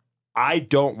like, I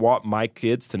don't want my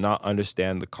kids to not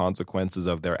understand the consequences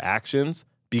of their actions,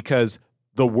 because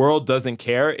the world doesn't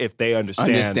care if they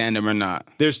understand them or not.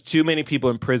 There's too many people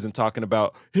in prison talking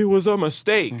about, it was a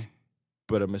mistake.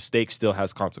 But a mistake still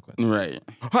has consequences. Right.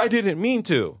 I didn't mean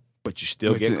to, but you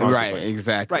still get consequences. Right,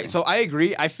 exactly. Right, so I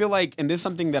agree. I feel like, and this is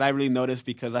something that I really noticed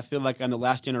because I feel like I'm the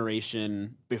last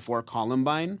generation before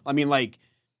Columbine. I mean, like,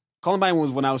 Columbine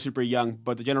was when I was super young,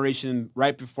 but the generation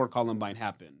right before Columbine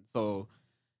happened. So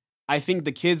I think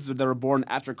the kids that were born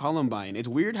after Columbine, it's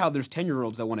weird how there's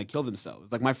 10-year-olds that want to kill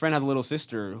themselves. Like, my friend has a little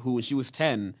sister who, when she was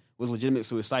 10, was legitimately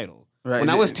suicidal. Right.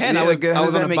 When I was 10, I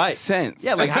was on a bike. Sense.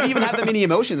 Yeah, like, how do you even have that many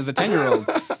emotions as a 10-year-old?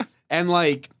 And,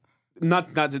 like,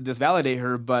 not to disvalidate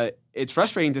her, but it's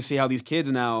frustrating to see how these kids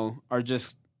now are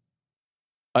just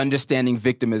understanding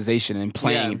victimization and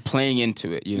playing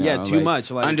into it, you know? Yeah, too much.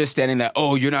 Like, understanding that,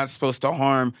 you're not supposed to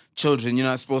harm children. You're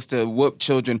not supposed to whoop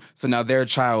children. So now they're a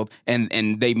child and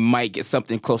they might get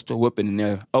something close to whooping and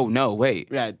they're, oh, no, wait.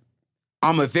 Yeah.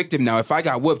 I'm a victim now. If I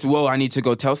got whooped, I need to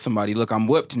go tell somebody, look, I'm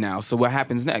whooped now. So what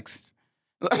happens next?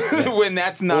 When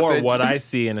that's not what I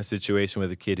see in a situation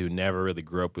with a kid who never really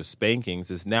grew up with spankings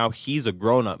is now he's a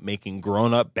grown-up making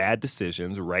grown-up bad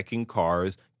decisions, wrecking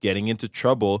cars, getting into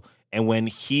trouble. And when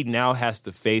he now has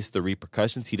to face the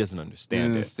repercussions, he doesn't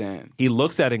understand it. He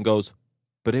looks at it and goes,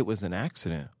 but it was an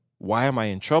accident. Why am I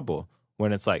in trouble?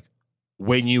 When it's like,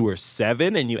 when you were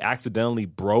 7 and you accidentally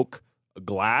broke a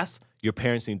glass, your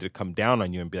parents need to come down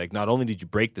on you and be like, not only did you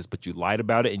break this, but you lied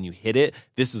about it and you hid it.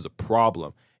 This is a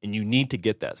problem. And you need to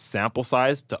get that sample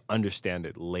size to understand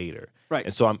it later. Right.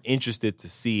 And so I'm interested to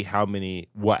see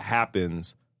what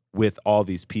happens with all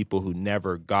these people who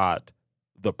never got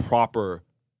the proper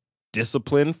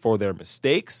discipline for their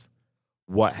mistakes,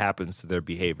 what happens to their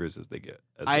behaviors as they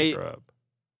grow up.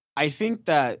 I think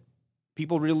that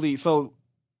people really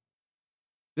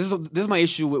this is my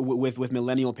issue with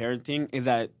millennial parenting is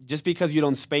that just because you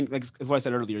don't spank, like what I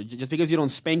said earlier, just because you don't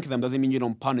spank them doesn't mean you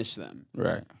don't punish them.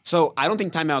 Right. So I don't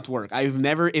think timeouts work. I've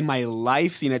never in my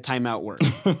life seen a timeout work.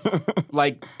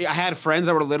 Like, I had friends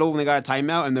that were little when they got a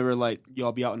timeout and they were like, yo,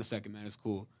 I'll be out in a second, man. It's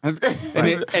cool. And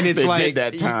it's they like did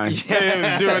that time. Yeah,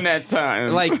 it was doing that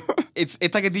time. Like, it's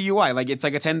like a DUI. Like, it's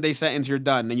like a 10-day sentence, you're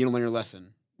done, and you don't learn your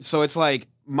lesson. So it's like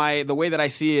the way that I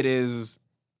see it is,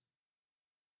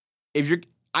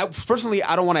 I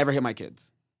don't want to ever hit my kids.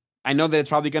 I know that it's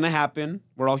probably going to happen.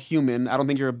 We're all human. I don't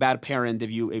think you're a bad parent if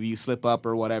you slip up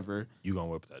or whatever. You gonna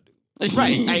whip that dude,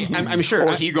 right? I'm sure.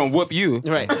 Or he gonna whoop you,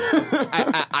 right?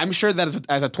 I'm sure that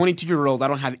as a 22-year-old, I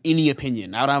don't have any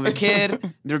opinion. I don't have a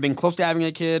kid. Never been close to having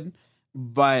a kid,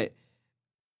 but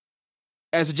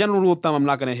as a general rule of thumb, I'm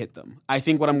not going to hit them. I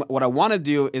think what I want to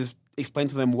do is explain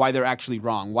to them why they're actually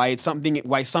wrong, why something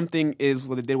is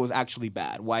what they did was actually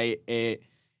bad, why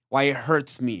it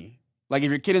hurts me. Like, if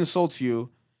your kid insults you,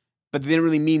 but they didn't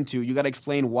really mean to, you got to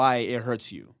explain why it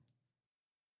hurts you.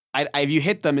 If you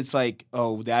hit them, it's like,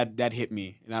 oh, that hit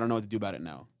me, and I don't know what to do about it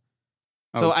now.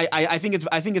 So I think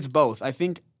it's both. I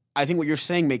think what you're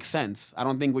saying makes sense. I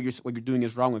don't think what you're doing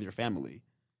is wrong with your family.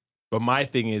 But my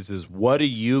thing is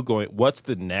what's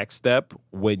the next step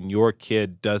when your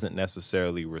kid doesn't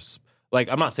necessarily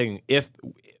I'm not saying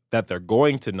that they're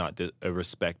going to not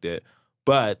respect it,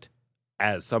 but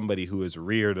as somebody who has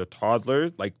reared a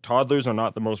toddler, like, toddlers are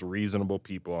not the most reasonable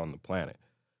people on the planet.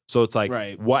 So it's like,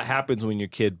 right. What happens when your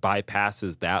kid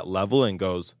bypasses that level and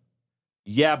goes,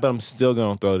 yeah, but I'm still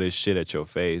going to throw this shit at your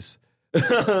face?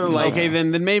 Okay,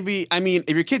 then maybe, I mean,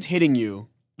 if your kid's hitting you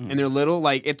and they're little,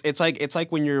 like, it's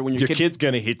like when your kid's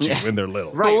going to hit you when they're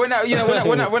little. Right.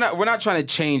 Well, we're not trying to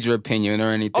change your opinion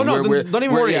or anything. Oh, no, don't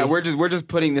even worry. Yeah, we're just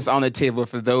putting this on the table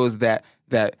for those that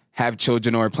have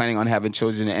children or are planning on having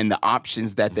children and the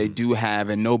options that they do have,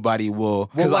 and nobody will.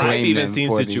 Because I've even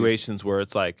seen situations where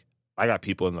it's like, I got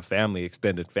people in the family,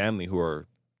 extended family, who are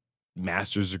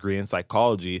master's degree in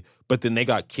psychology, but then they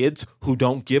got kids who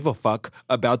don't give a fuck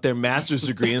about their master's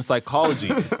degree in psychology.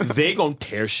 They gonna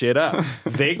tear shit up.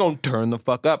 They gonna turn the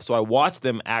fuck up. So I watch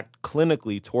them act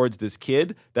clinically towards this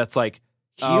kid that's like,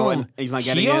 he's not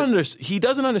getting it. He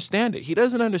doesn't understand it. He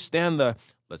doesn't understand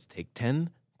let's take 10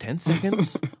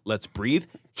 seconds, let's breathe.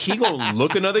 He gonna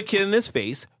look another kid in his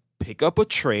face, pick up a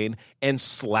train, and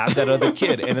slap that other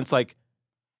kid. And it's like,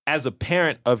 as a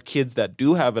parent of kids that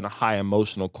do have a high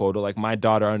emotional quota, like my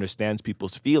daughter understands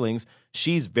people's feelings,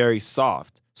 she's very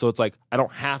soft. So it's like, I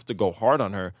don't have to go hard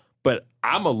on her, but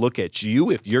I'm going to look at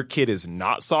you if your kid is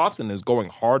not soft and is going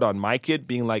hard on my kid,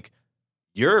 being like,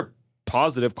 your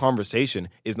positive conversation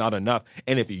is not enough.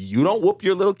 And if you don't whoop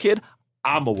your little kid,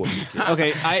 I'ma whoop your kid.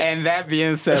 Okay, and that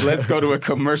being said, let's go to a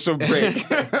commercial break.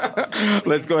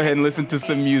 Let's go ahead and listen to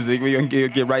some music. We're going to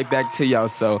get right back to y'all.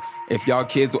 So if y'all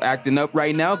kids are acting up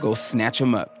right now, go snatch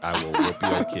them up. I will whoop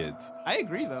your kids. I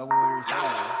agree, though, what we were saying.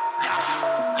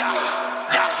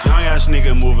 Young ass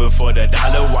nigga moving for the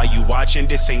dollar while you watching.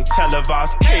 This ain't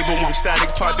televised cable. I'm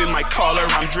static popping my collar.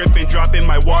 I'm dripping, dropping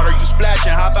my water. You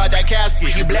splashing. How about that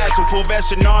casket? You blasting full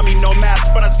vest and army, no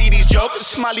mask. But I see these jokers,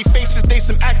 smiley faces. They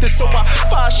some actors, so I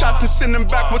fire shots and send them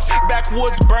backwoods.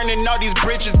 Burning all these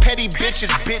bridges. Petty bitches,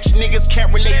 bitch niggas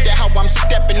can't relate to how I'm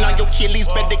stepping on your Achilles.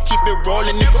 Better keep it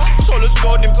rolling, nigga. Solar's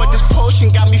golden, but this potion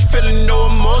got me feeling no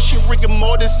emotion. Rigor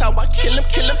mortis, how I kill him.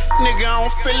 Nigga, I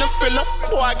don't feel him.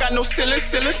 Boy, I got no ceilings.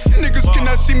 Niggas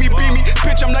cannot see me, beat me.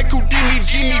 Bitch, I'm like Houdini,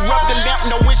 Genie. Rub the lamp,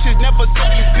 no wishes. Never say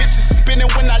these bitches spinning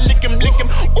when I lick him.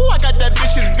 Ooh, I got that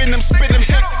vicious venom, spin him.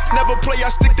 Never play, I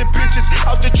stick the bitches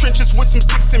out the trenches with some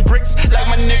sticks and bricks. Like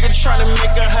my nigga trying to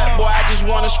make a hut. Boy, I just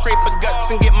wanna scrape a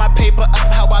guts and get my paper up.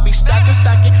 How I be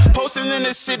stacking. Posting in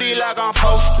the city like I'm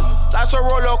posted. That's a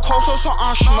roller coaster, so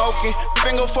I'm smoking.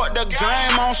 Finger fuck the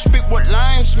game, I don't speak with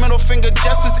lames. Middle finger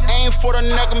justice, aim for the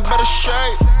neck and better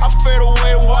shade. I fade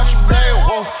away and watch you play.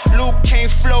 Whoa, Luke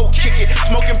can't flow, kick it.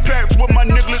 Smoking packs with my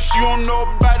niggas, you don't know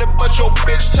about it, but your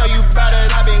bitch tell you about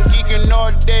it. I been geeking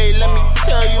all day, let me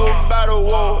tell you about it.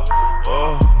 Whoa,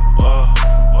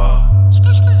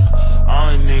 all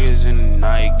the niggas in the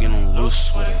night getting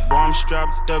loose with it. Boy, I'm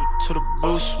strapped up to the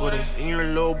boost with it. In your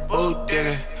little boot,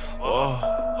 digga.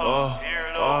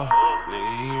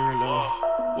 Nigga, in your little,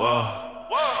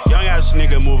 Young ass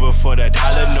nigga moving for the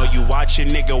dollar. Know you watching,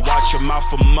 nigga, watch your mouth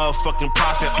for motherfucking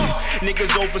profit.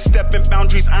 Niggas overstepping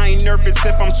boundaries, I ain't nervous.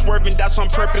 If I'm swerving, that's on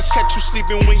purpose. Catch you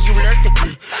sleeping when you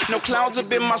lurking. No clouds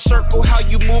up in my circle, how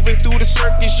you moving through the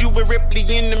circus? You with Ripley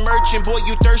in the merchant, boy,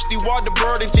 you thirsty.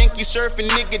 Waterboard and janky surfing,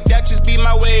 nigga, that just be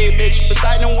my way, bitch.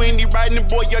 Beside the windy riding,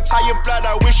 boy, your tire flat.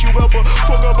 I wish you ever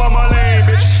fuck up on my lane,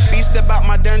 bitch. Beast about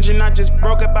my dungeon, I just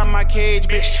broke up out my cage,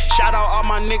 bitch. Shout out all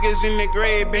my niggas in the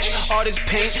grave, bitch. All this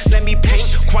paint, let me paint,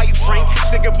 quite frank.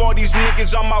 Sick of all these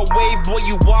niggas on my wave, boy,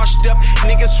 you washed up.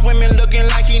 Niggas swimming looking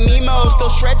like he Nemo. Still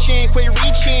stretching, quit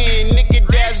reaching. Nigga,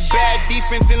 that's bad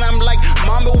defense, and I'm like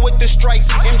Mamba with the stripes,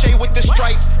 MJ with the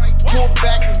stripe. Pull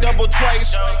back, double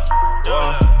twice.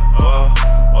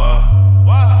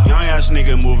 Young ass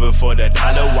nigga moving for the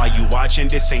dollar while you watching.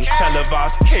 This ain't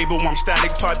televised cable. I'm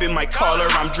static popping my collar.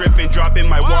 I'm dripping, dropping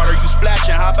my water. You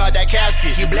splashing. How about that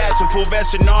casket? You blasting full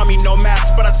vest and army, no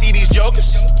mask. But I see these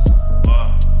jokers.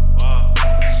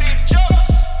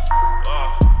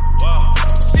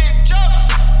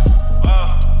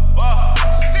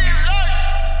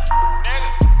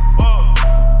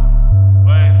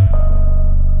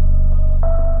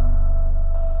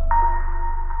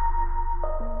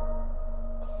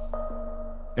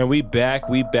 And we back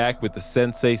with the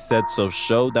Sensei Said So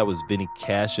show. That was Vinny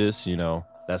Cassius. You know,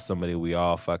 that's somebody we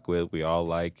all fuck with. We all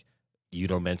like. You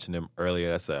don't mention him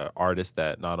earlier. That's an artist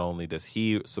that not only does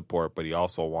he support, but he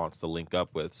also wants to link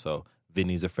up with. So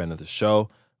Vinny's a friend of the show.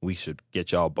 We should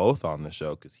get y'all both on the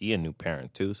show because he a new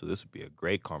parent too. So this would be a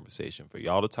great conversation for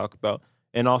y'all to talk about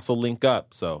and also link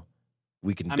up. So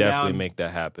we can definitely make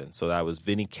that happen. So that was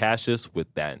Vinny Cassius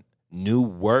with that new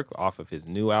work off of his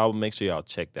new album. Make sure y'all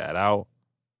check that out.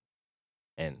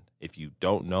 And if you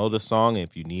don't know the song, and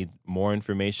if you need more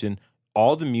information,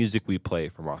 all the music we play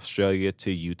from Australia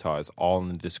to Utah is all in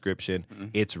the description. Mm-hmm.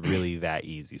 It's really that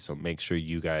easy. So make sure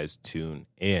you guys tune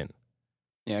in.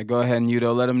 Yeah, go ahead and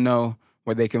Udo, let them know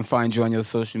where they can find you on your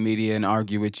social media and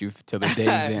argue with you till the day's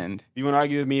end. If you want to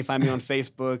argue with me, find me on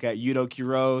Facebook at Udo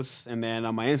Quiroz. And then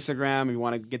on my Instagram, if you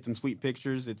want to get some sweet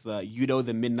pictures, it's Udo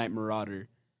the Midnight Marauder.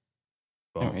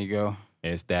 Boom. There you go.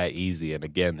 And it's that easy. And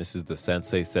again, this is the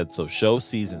Sensei Said So show,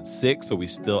 season 6. So we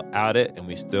still at it, and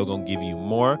we still gonna give you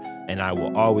more. And I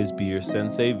will always be your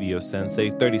sensei, Vio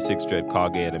Sensei, 36 Dread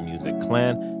Kage of the Music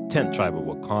Clan, 10th Tribe of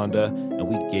Wakanda. And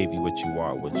we gave you what you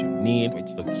want, what you need.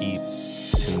 So keep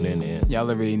tuning in. Y'all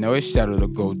already know it's Shadow the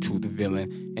go-to, the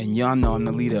villain. And y'all know I'm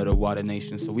the leader of the Water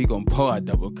Nation. So we gonna pour our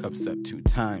double cups up 2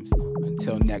 times.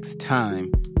 Until next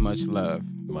time, much love.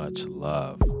 Much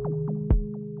love.